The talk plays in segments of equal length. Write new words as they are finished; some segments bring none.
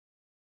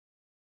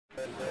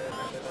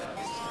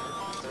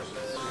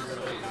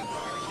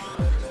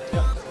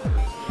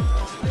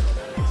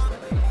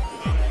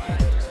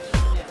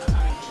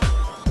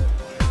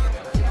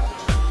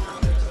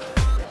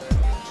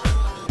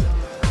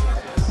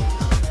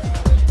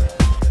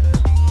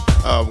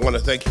I want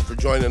to thank you for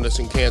joining us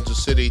in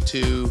Kansas City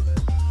to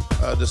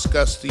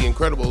discuss the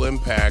incredible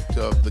impact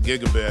of the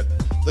Gigabit.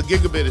 The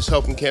Gigabit is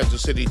helping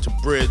Kansas City to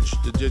bridge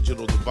the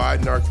digital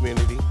divide in our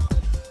community,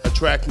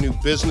 attract new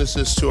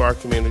businesses to our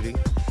community,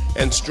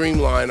 and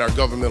streamline our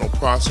governmental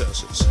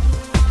processes.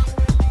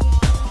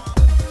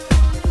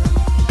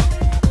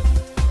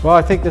 Well,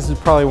 I think this is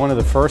probably one of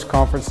the first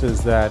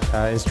conferences that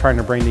is trying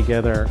to bring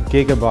together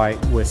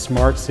Gigabit with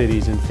smart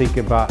cities and think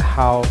about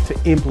how to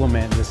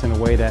implement this in a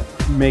way that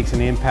makes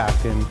an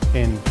impact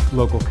in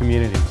local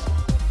communities.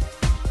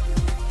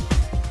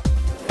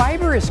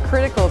 Fiber is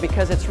critical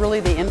because it's really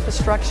the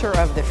infrastructure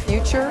of the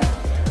future.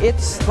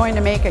 It's going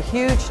to make a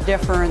huge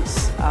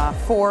difference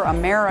for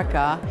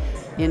America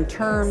in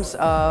terms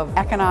of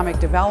economic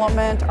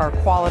development, our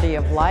quality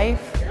of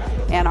life,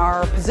 and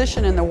our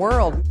position in the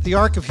world. The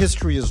arc of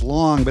history is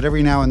long, but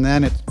every now and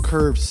then it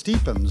curve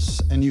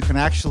steepens and you can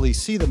actually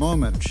see the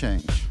moment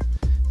change.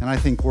 And I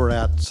think we're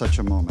at such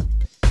a moment.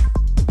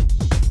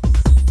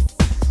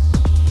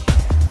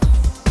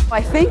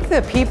 I think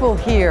the people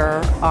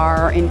here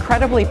are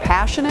incredibly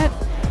passionate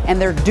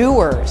and they're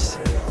doers.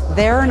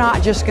 They're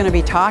not just going to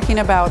be talking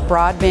about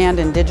broadband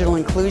and digital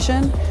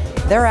inclusion.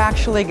 They're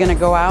actually going to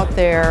go out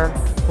there,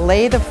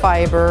 lay the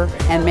fiber,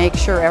 and make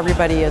sure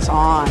everybody is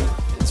on.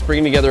 It's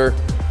bringing together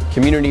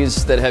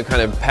communities that have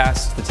kind of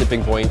passed the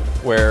tipping point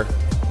where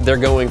they're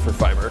going for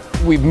fiber.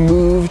 We've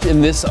moved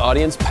in this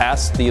audience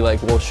past the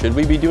well, should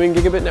we be doing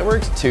gigabit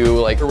networks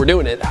to we're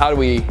doing it, how do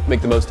we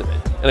make the most of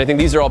it? And I think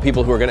these are all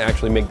people who are going to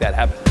actually make that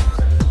happen.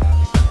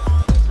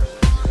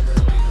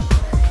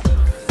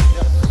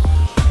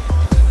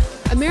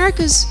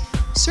 America's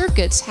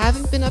circuits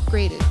haven't been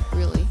upgraded,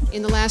 really,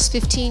 in the last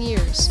 15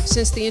 years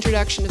since the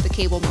introduction of the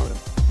cable modem.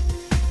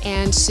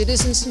 And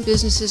citizens and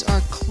businesses are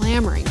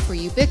clamoring for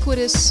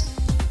ubiquitous,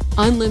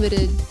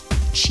 unlimited,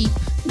 cheap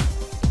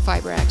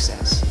fiber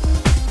access.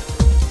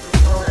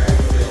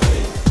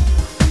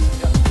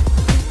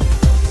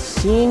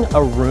 Seeing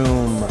a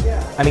room,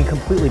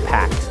 completely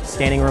packed,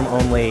 standing room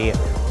only,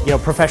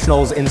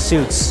 professionals in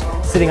suits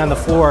sitting on the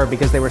floor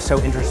because they were so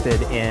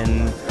interested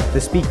in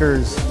the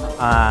speakers,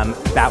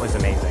 that was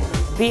amazing.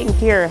 Being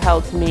here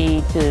helps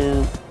me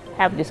to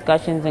have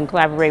discussions and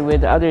collaborate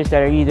with others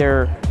that are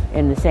either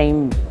in the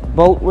same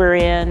boat we're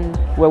in,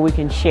 where we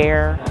can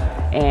share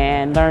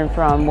and learn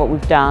from what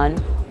we've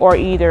done, or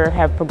either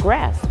have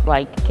progressed,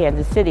 like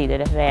Kansas City, that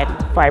have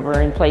had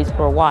fiber in place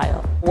for a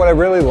while. What I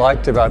really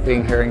liked about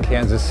being here in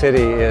Kansas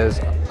City is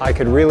I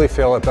could really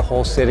feel that the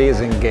whole city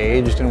is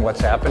engaged in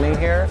what's happening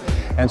here.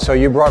 And so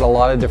you brought a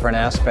lot of different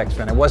aspects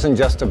in. It wasn't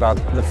just about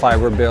the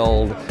fiber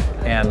build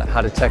and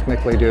how to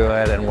technically do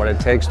it and what it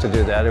takes to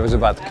do that. It was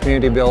about the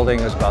community building,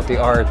 it was about the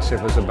arts,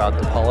 it was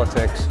about the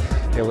politics,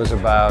 it was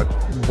about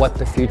what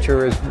the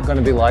future is going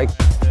to be like.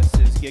 This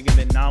is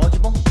Gigabit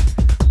Knowledgeable.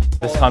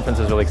 This conference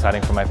is really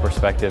exciting from my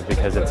perspective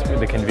because it's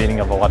the convening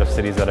of a lot of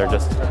cities that are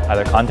just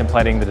either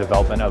contemplating the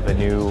development of a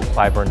new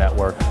fiber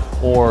network,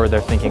 or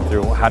they're thinking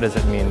through how does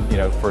it mean,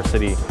 for a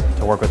city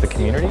to work with the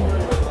community,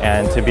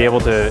 and to be able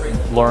to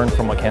learn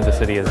from what Kansas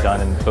City has done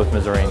in both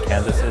Missouri and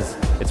Kansas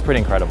it's pretty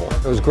incredible.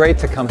 It was great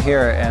to come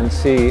here and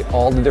see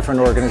all the different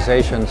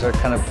organizations that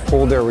kind of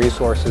pooled their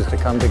resources to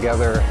come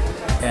together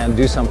and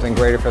do something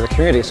greater for the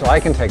community. So I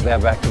can take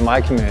that back to my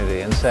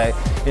community and say,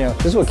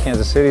 this is what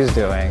Kansas City is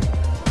doing.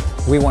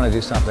 We want to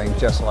do something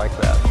just like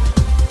that.